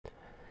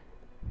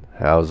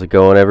How's it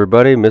going,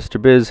 everybody?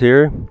 Mr. Biz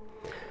here,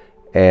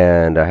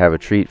 and I have a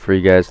treat for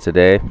you guys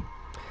today.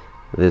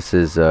 This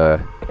is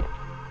going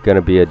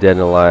to be a Dead and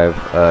Alive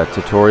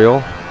tutorial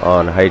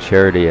on High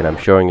Charity, and I'm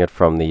showing it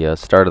from the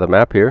start of the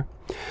map here.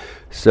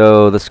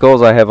 So the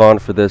skulls I have on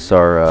for this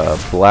are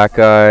Black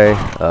Eye,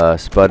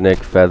 Sputnik,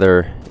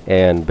 Feather,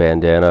 and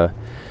Bandana.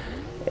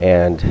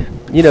 And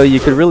you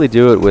could really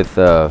do it with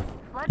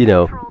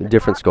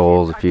different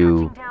skulls if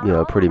you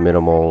pretty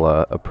minimal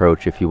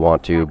approach if you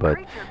want to, but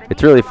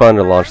it's really fun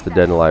to launch the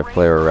Dead and Alive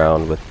player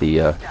around with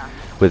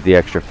the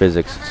extra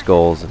physics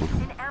skulls and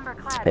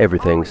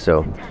everything.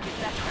 So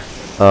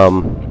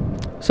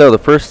the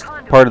first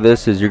part of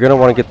this is you're going to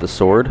want to get the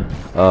sword.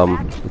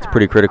 It's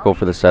pretty critical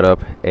for the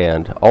setup,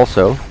 and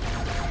also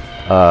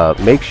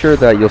make sure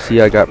that you'll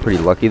see I got pretty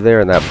lucky there,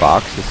 and that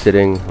box is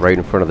sitting right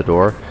in front of the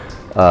door.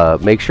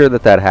 Make sure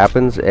that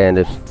happens, and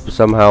if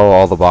somehow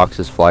all the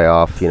boxes fly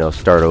off,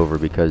 start over,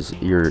 because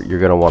you're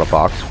going to want a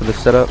box for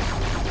this setup.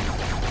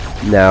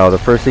 Now, the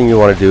first thing you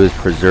want to do is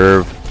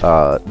preserve.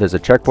 There's a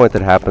checkpoint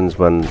that happens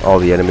when all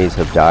the enemies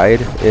have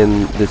died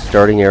in this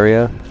starting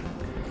area,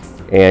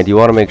 and you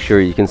want to make sure.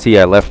 You can see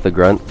I left the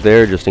grunt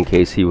there just in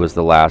case he was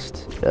the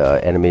last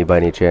enemy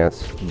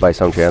by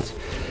some chance.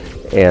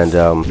 And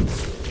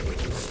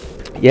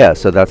yeah,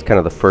 so that's kind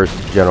of the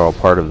first general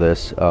part of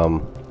this.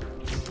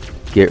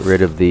 Get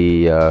rid of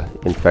the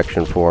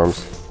infection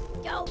forms.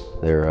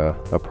 They're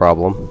a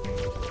problem.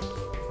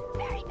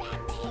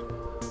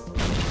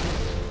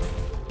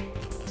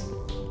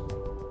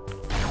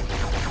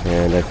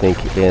 And I think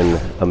in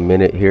a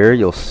minute here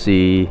you'll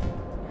see.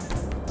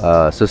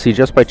 So see,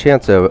 just by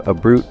chance a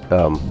brute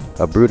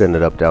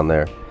ended up down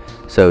there.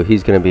 So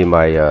he's going to be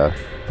my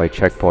my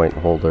checkpoint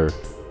holder.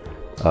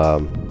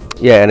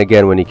 Yeah, and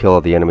again, when you kill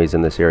all the enemies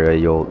in this area,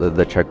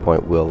 the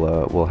checkpoint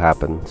will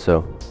happen.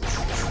 So.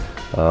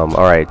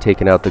 Alright,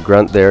 taking out the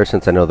grunt there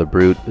since I know the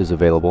brute is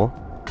available.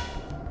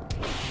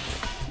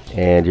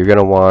 And you're going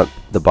to want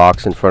the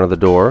box in front of the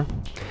door.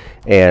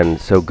 And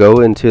so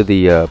go into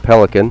the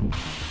pelican,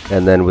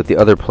 and then with the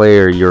other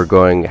player you're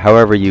going,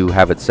 however you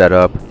have it set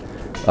up,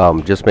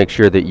 just make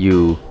sure that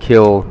you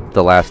kill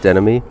the last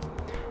enemy,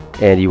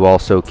 and you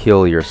also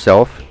kill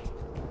yourself.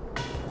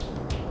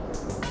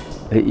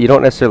 You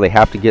don't necessarily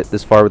have to get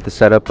this far with the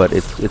setup, but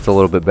it's a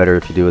little bit better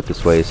if you do it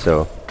this way.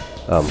 So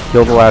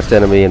kill the last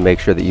enemy and make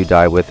sure that you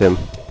die with him,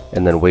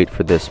 and then wait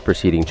for this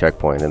preceding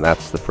checkpoint, and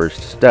that's the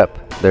first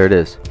step. There it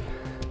is.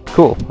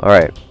 Cool.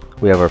 Alright,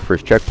 we have our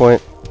first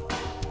checkpoint,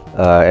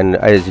 and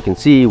as you can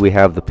see, we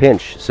have the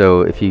pinch.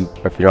 So if you're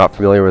not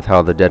familiar with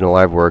how the Dead and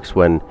Alive works,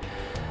 when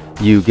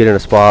you get in a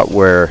spot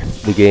where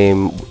the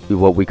game,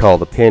 what we call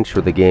the pinch,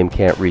 where the game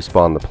can't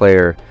respawn the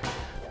player,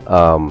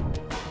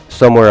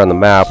 somewhere on the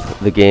map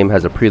the game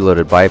has a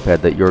preloaded biped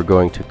that you're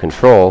going to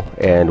control,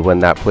 and when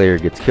that player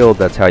gets killed,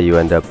 that's how you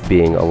end up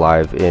being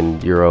alive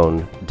in your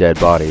own dead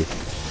body.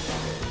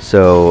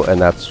 So, and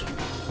that's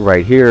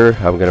right here.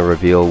 I'm going to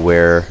reveal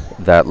where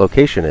that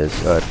location is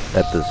at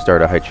the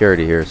start of High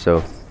Charity here.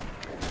 So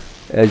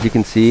as you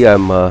can see,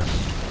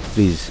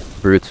 these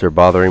brutes are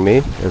bothering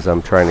me as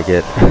I'm trying to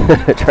get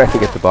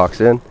the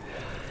box in.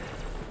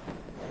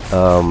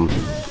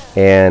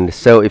 And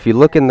so if you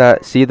look in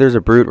that, see there's a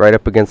brute right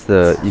up against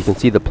you can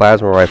see the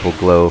plasma rifle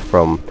glow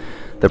from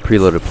the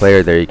preloaded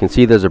player there. You can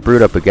see there's a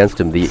brute up against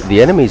him.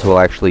 The enemies will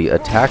actually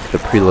attack the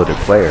preloaded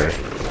player,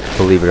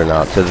 believe it or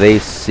not. So they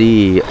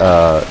see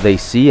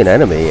an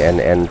enemy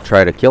and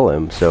try to kill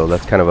him. So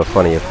that's kind of a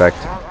funny effect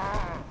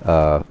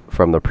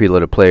from the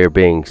preloaded player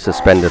being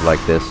suspended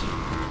like this.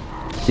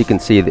 So you can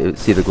see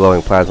the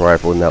glowing plasma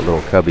rifle in that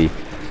little cubby.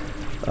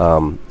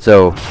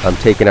 So I'm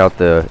taking out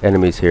the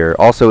enemies here.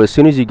 Also, as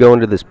soon as you go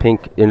into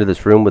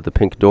this room with the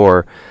pink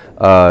door,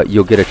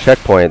 you'll get a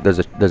checkpoint. There's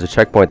a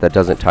checkpoint that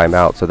doesn't time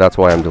out, so that's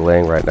why I'm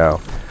delaying right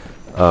now.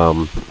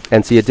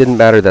 And see, it didn't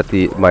matter that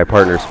my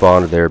partner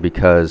spawned there,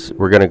 because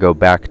we're gonna go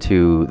back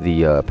to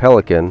the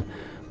pelican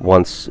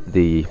once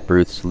the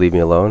brutes leave me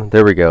alone.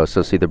 There we go.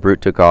 So see, the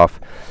brute took off.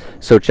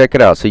 So check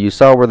it out. So you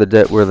saw where the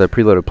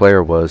preloaded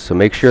player was. So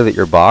make sure that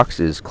your box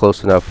is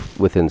close enough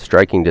within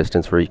striking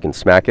distance where you can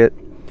smack it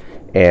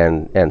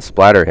and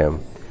splatter him.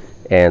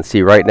 And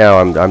see, right now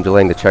I'm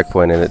delaying the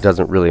checkpoint, and it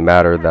doesn't really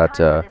matter that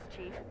the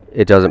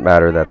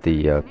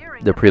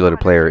preloaded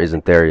player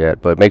isn't there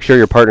yet. But make sure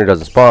your partner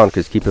doesn't spawn,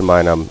 because keep in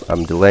mind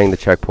I'm delaying the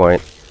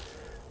checkpoint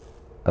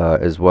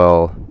as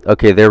well.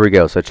 Okay, there we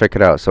go. So check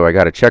it out. So I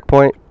got a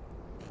checkpoint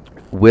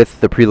with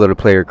the preloaded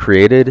player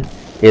created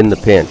in the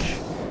pinch.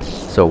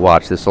 So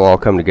watch, this will all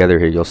come together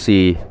here. You'll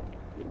see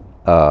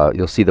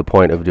the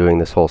point of doing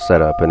this whole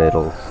setup, and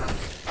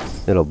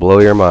it'll blow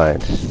your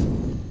mind.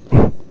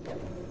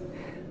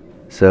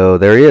 So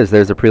there he is.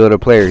 There's the preloaded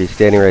player. He's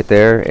standing right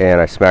there,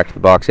 and I smacked the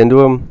box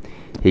into him.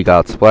 He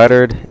got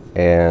splattered,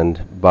 and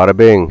bada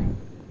bing,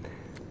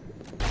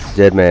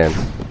 dead man.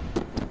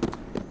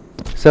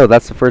 So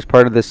that's the first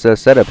part of this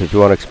setup. If you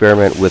want to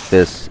experiment with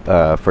this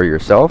for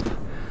yourself,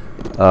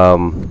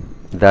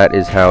 that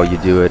is how you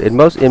do it. In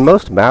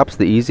most maps,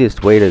 the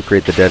easiest way to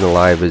create the Dead and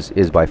Alive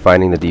is by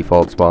finding the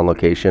default spawn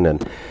location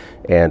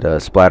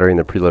and splattering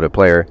the preloaded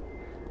player.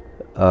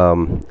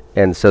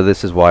 And so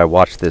this is why I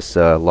watched this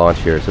launch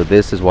here. So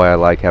this is why I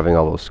like having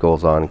all those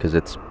skulls on, because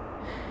it's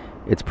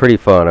pretty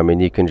fun. I mean,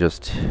 you can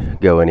just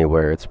go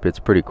anywhere. It's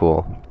pretty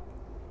cool.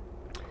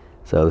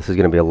 So this is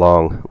going to be a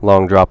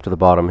long drop to the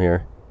bottom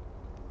here.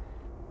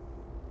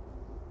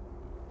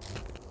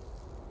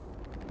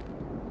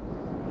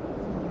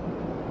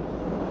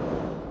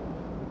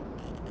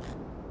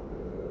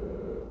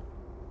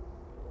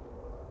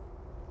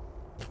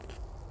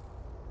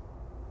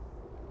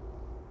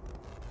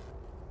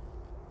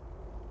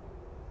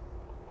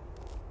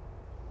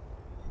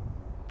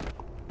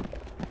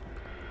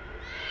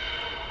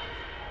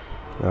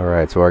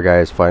 Alright, so our guy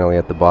is finally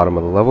at the bottom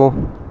of the level.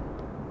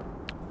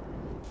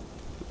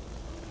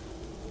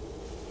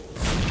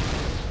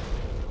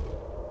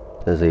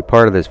 As a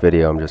part of this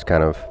video, I'm just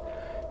kind of,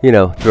 you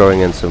know, throwing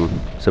in some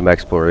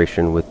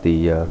exploration with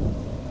the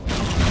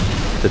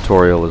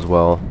tutorial as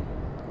well.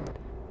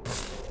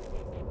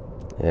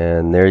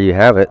 And there you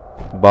have it,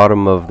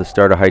 bottom of the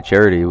Start of High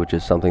Charity, which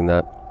is something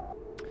that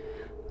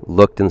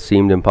looked and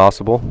seemed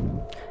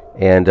impossible.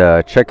 And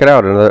check it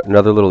out,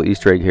 another little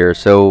Easter egg here.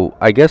 So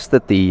I guess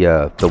that the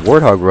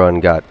Warthog run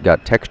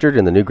got textured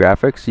in the new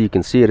graphics. So you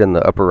can see it in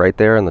the upper right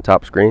there on the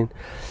top screen.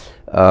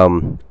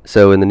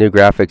 So in the new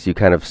graphics, you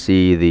kind of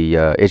see the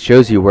it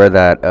shows you where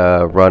that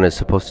run is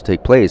supposed to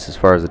take place as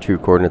far as the true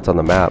coordinates on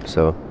the map.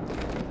 So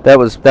that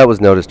was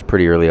noticed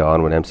pretty early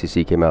on when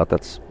MCC came out.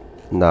 That's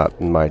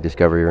not my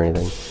discovery or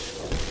anything.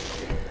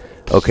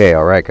 Okay,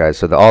 all right, guys.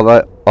 So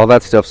all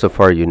that stuff so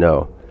far, you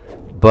know.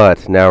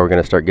 But now we're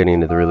going to start getting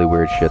into the really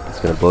weird shit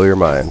that's going to blow your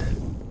mind.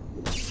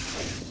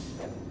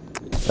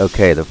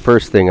 Okay, the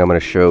first thing I'm going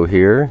to show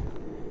here,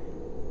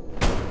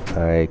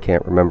 I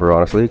can't remember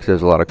honestly because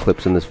there's a lot of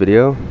clips in this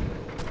video.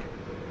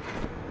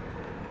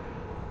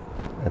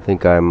 I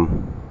think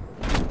I'm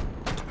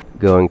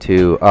going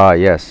to,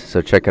 yes,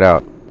 so check it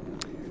out.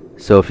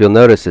 So if you'll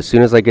notice, as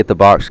soon as I get the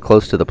box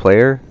close to the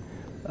player,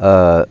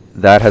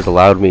 that has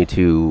allowed me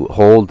to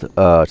hold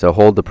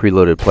the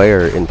preloaded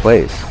player in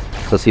place.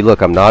 So see,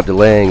 look, I'm not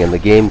delaying, and the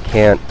game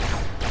can't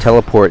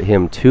teleport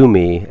him to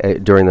me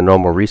during the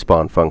normal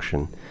respawn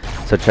function.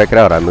 So check it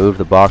out. I moved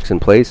the box in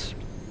place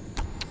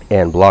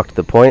and blocked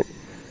the point,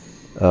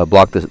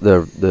 blocked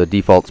the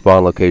default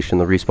spawn location,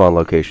 the respawn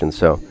location.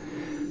 So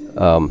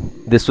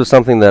this was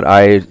something that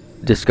I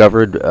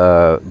discovered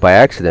by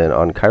accident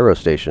on Cairo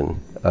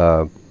Station,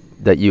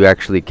 that you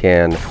actually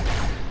can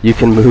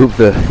move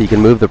the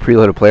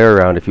preloaded player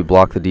around if you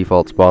block the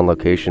default spawn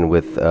location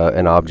with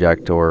an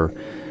object or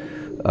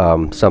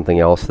something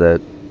else that,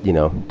 you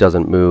know,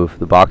 doesn't move.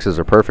 The boxes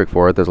are perfect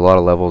for it. There's a lot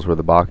of levels where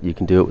you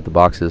can do it with the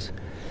boxes.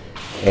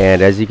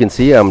 And as you can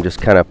see, I'm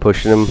just kind of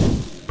pushing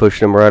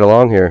them right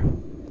along here.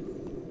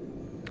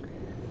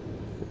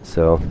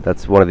 So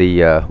that's one of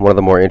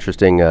the more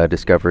interesting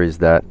discoveries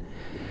that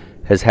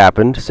has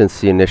happened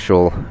since the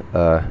initial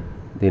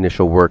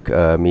work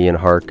me and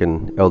Hark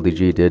and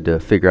LDG did to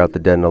figure out the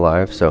dead and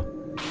alive. So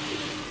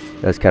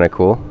that's kind of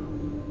cool.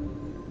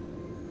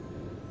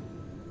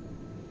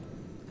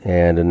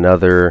 And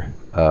another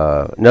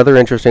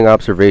interesting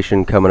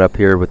observation coming up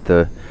here with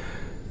the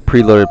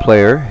preloaded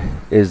player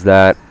is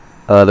that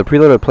the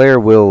preloaded player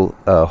will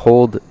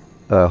hold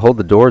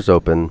the doors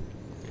open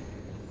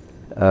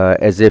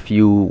as if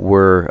you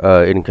were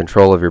in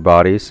control of your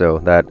body. So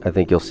that, I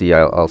think you'll see,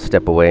 I'll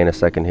step away in a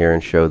second here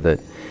and show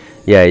that.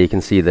 Yeah, you can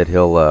see that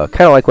he'll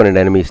kind of like when an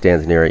enemy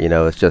stands near it. You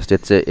know,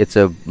 it's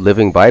a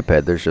living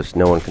biped. There's just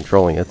no one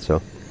controlling it.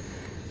 So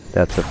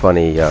that's a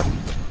funny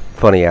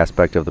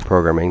aspect of the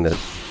programming that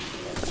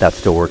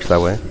still works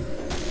that way.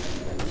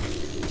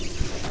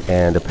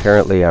 And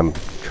apparently I'm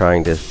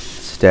trying to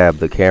stab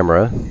the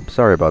camera.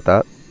 Sorry about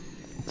that.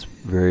 It's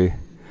very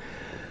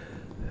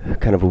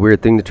kind of a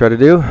weird thing to try to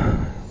do.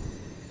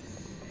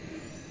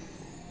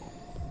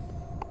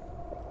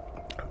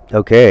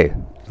 Okay,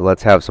 so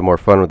let's have some more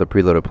fun with the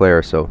preloaded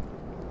player. So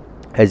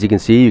as you can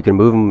see, you can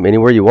move them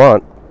anywhere you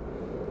want.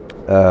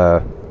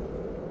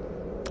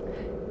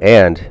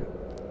 And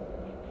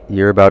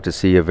you're about to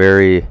see a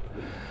very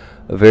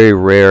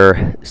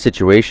rare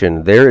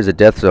situation. There is a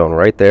death zone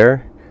right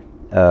there,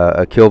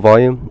 a kill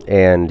volume,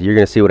 and you're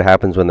going to see what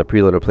happens when the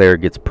preloaded player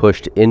gets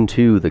pushed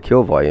into the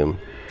kill volume.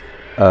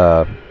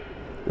 Well,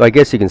 I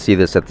guess you can see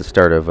this at the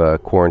start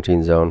of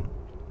quarantine zone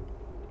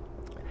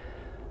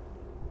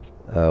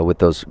with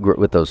those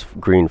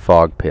green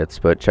fog pits.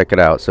 But check it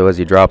out. So as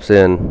he drops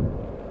in,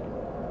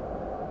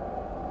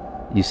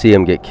 you see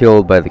him get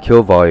killed by the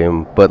kill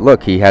volume. But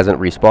look, he hasn't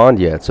respawned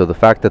yet. So the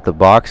fact that the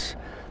box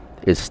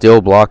is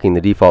still blocking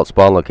the default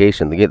spawn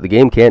location, the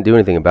game can't do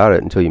anything about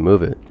it until you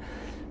move it.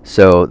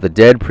 So the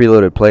dead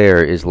preloaded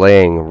player is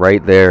laying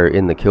right there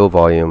in the kill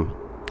volume,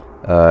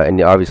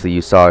 and obviously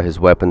you saw his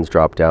weapons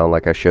drop down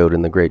like I showed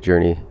in the Great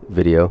Journey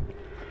video.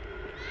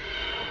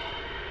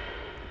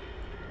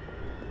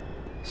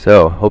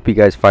 So hope you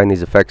guys find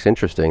these effects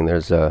interesting.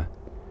 There's a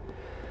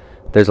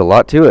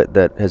lot to it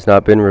that has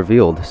not been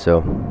revealed.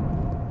 So,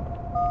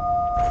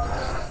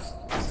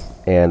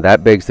 and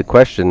that begs the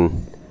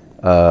question,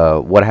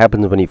 what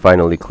happens when you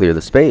finally clear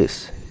the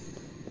space.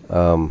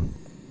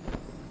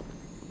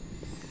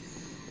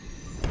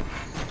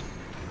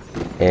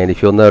 And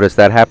if you'll notice,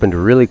 that happened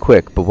really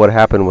quick, but what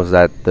happened was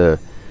that the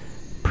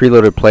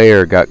preloaded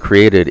player got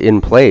created in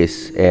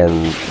place,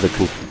 and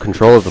the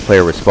control of the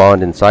player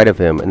respawned inside of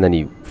him, and then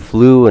he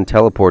flew and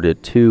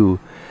teleported to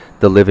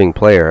the living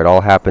player. It all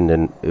happened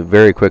in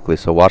very quickly,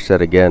 so watch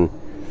that again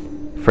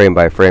frame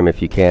by frame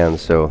if you can.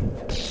 So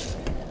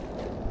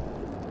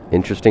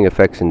interesting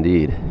effects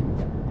indeed.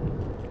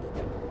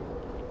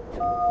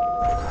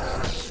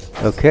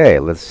 Okay,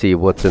 let's see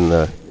what's in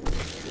the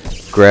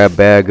grab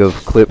bag of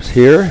clips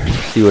here.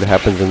 See what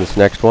happens in this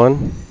next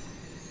one.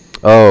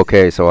 Oh,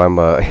 okay, so I'm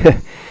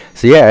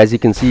so yeah, as you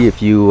can see,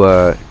 if you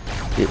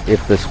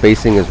if the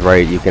spacing is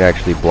right, you can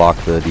actually block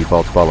the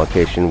default spawn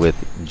location with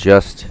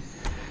just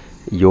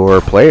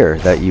your player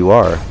that you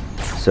are.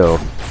 So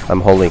I'm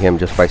holding him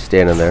just by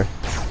standing there.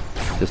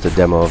 Just a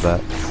demo of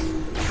that.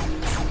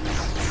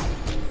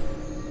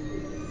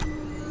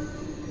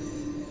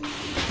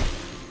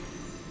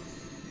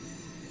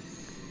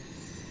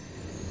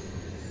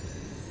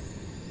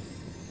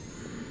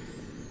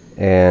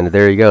 And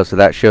there you go. So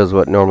that shows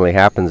what normally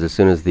happens as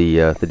soon as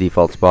the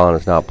default spawn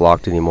is not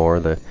blocked anymore.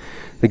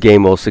 The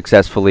game will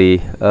successfully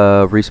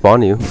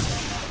respawn you.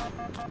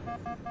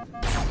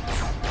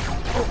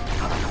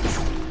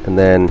 And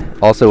then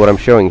also what I'm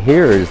showing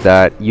here is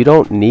that you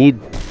don't need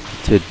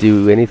to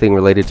do anything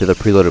related to the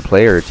preloaded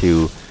player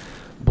to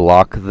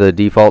block the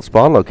default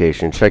spawn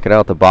location. Check it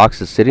out. The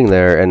box is sitting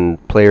there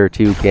and player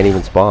 2 can't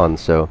even spawn.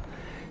 So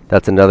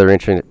that's another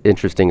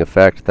interesting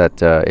effect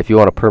that if you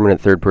want a permanent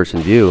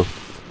third-person view,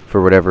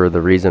 for whatever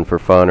the reason, for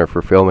fun or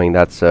for filming,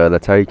 that's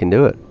how you can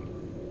do it.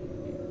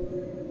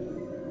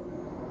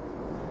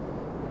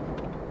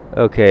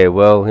 Okay,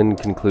 well, in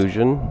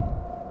conclusion,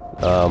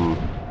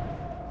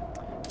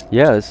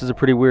 yeah, this is a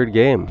pretty weird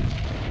game.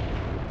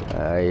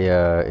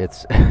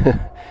 It's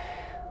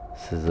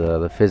this is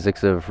the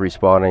physics of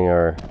respawning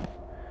are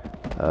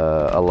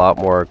a lot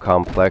more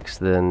complex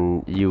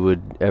than you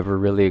would ever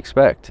really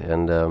expect,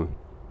 and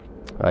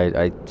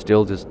I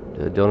still just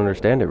don't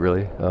understand it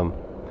really.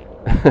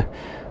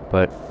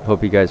 But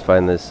hope you guys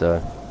find this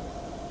some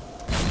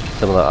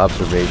of the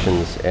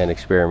observations and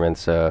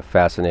experiments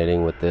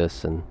fascinating with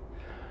this, and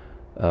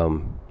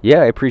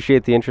yeah, I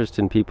appreciate the interest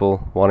in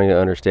people wanting to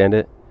understand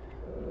it.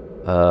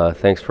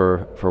 Thanks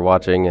for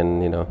watching,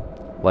 and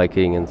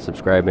liking and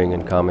subscribing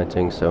and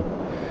commenting. So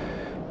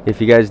if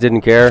you guys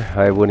didn't care,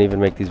 I wouldn't even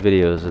make these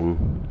videos,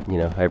 and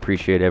I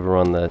appreciate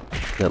everyone that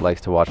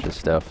likes to watch this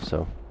stuff.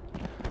 So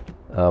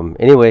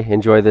anyway,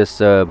 enjoy this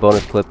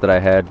bonus clip that I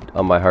had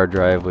on my hard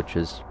drive, which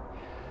is,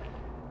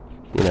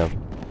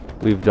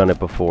 we've done it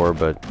before,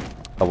 but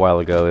a while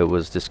ago it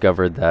was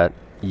discovered that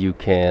you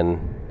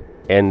can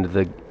end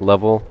the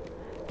level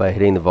by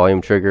hitting the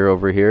volume trigger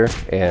over here,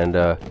 and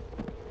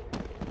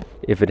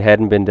if it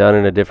hadn't been done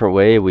in a different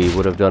way, we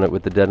would have done it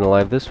with the Dead and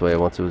Alive this way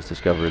once it was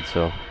discovered.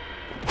 So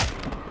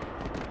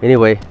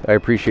anyway, I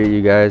appreciate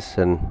you guys,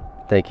 and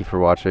thank you for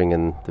watching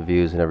and the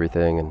views and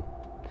everything, and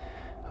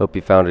hope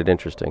you found it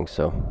interesting.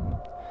 So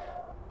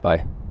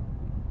bye.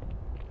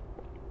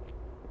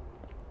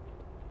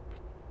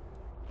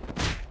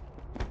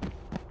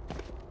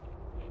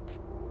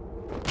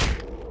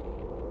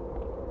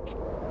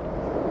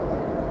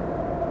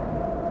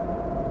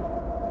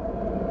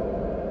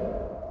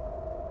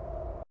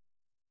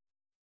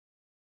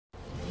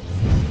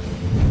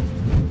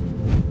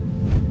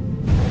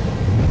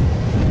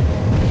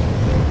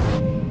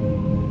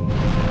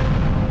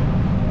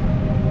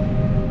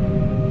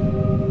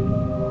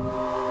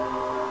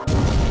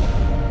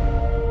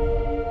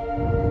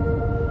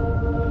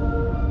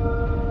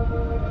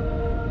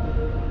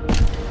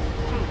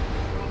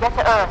 Get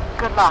to Earth.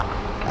 Good luck.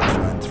 I'll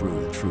run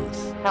through the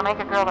truth. Don't make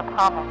a girl a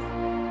promise.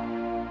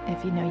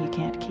 If you know you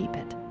can't keep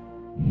it.